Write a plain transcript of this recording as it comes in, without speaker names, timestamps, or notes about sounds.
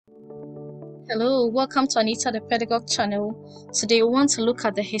Hello, welcome to Anita the Pedagogue channel. Today we want to look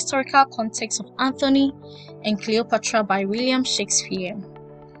at the historical context of Anthony and Cleopatra by William Shakespeare.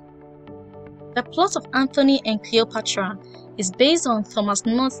 The plot of Anthony and Cleopatra is based on Thomas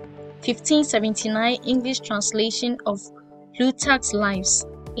North's 1579 English translation of Plutarch's Lives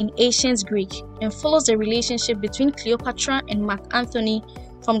in Ancient Greek and follows the relationship between Cleopatra and Mark Antony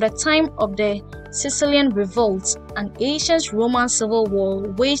from the time of the Sicilian Revolt, an ancient Roman civil war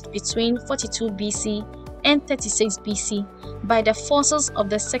waged between 42 BC and 36 BC by the forces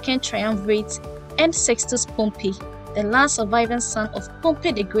of the Second Triumvirate and Sextus Pompey, the last surviving son of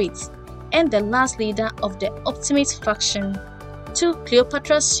Pompey the Great and the last leader of the Optimate faction, to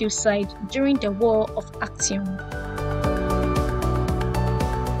Cleopatra's suicide during the War of Actium.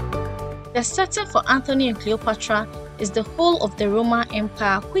 The setting for Anthony and Cleopatra is the whole of the Roman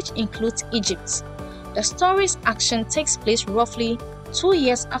Empire, which includes Egypt. The story's action takes place roughly 2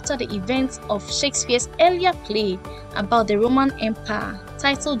 years after the events of Shakespeare's earlier play about the Roman Empire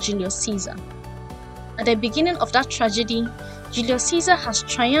titled Julius Caesar. At the beginning of that tragedy, Julius Caesar has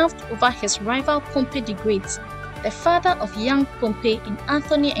triumphed over his rival Pompey the Great, the father of young Pompey in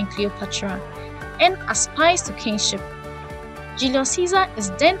Anthony and Cleopatra, and aspires to kingship. Julius Caesar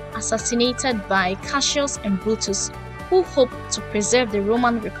is then assassinated by Cassius and Brutus, who hope to preserve the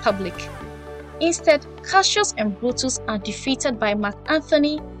Roman Republic. Instead, Cassius and Brutus are defeated by Mark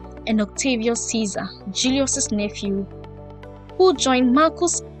Antony and Octavius Caesar, Julius's nephew, who join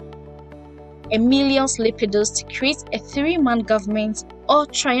Marcus Aemilius Lepidus to create a three-man government or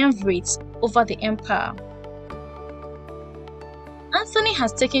triumvirate over the empire. Anthony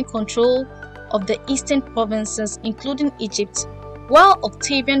has taken control of the eastern provinces, including Egypt, while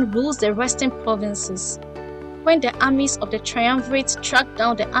Octavian rules the western provinces. When the armies of the triumvirate track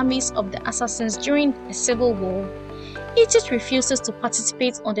down the armies of the assassins during a civil war, Egypt refuses to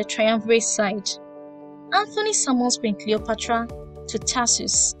participate on the triumvirate side. Anthony summons Queen Cleopatra to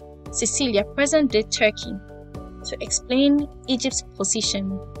Tarsus, Sicilia, present-day Turkey, to explain Egypt's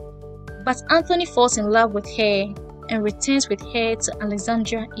position. But Anthony falls in love with her and returns with her to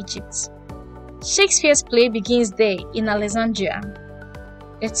Alexandria, Egypt. Shakespeare's play begins there in Alexandria.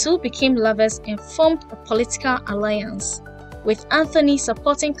 The two became lovers and formed a political alliance, with Anthony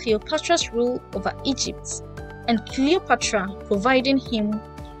supporting Cleopatra's rule over Egypt and Cleopatra providing him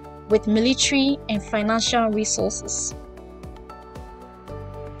with military and financial resources.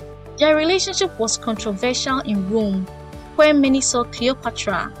 Their relationship was controversial in Rome, where many saw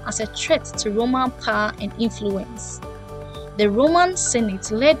Cleopatra as a threat to Roman power and influence. The Roman Senate,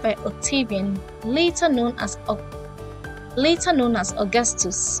 led by Octavian, later known as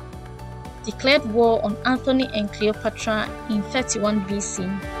Augustus, declared war on Anthony and Cleopatra in 31 BC.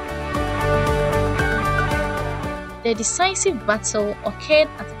 The decisive battle occurred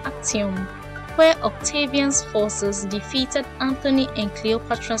at Actium, where Octavian's forces defeated Anthony and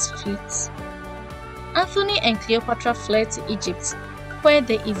Cleopatra's fleets. Anthony and Cleopatra fled to Egypt, where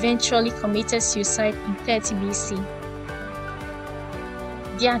they eventually committed suicide in 30 BC.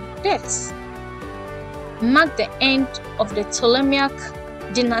 Their deaths marked the end of the Ptolemaic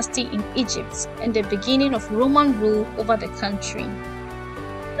dynasty in Egypt and the beginning of Roman rule over the country.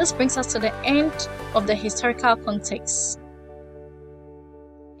 This brings us to the end of the historical context.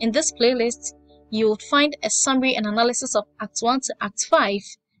 In this playlist, you will find a summary and analysis of Act 1 to Act 5.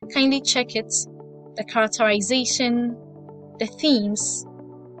 Kindly check it, the characterization, the themes,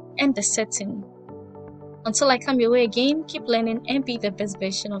 and the setting. Until I come your way again, keep learning and be the best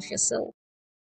version of yourself.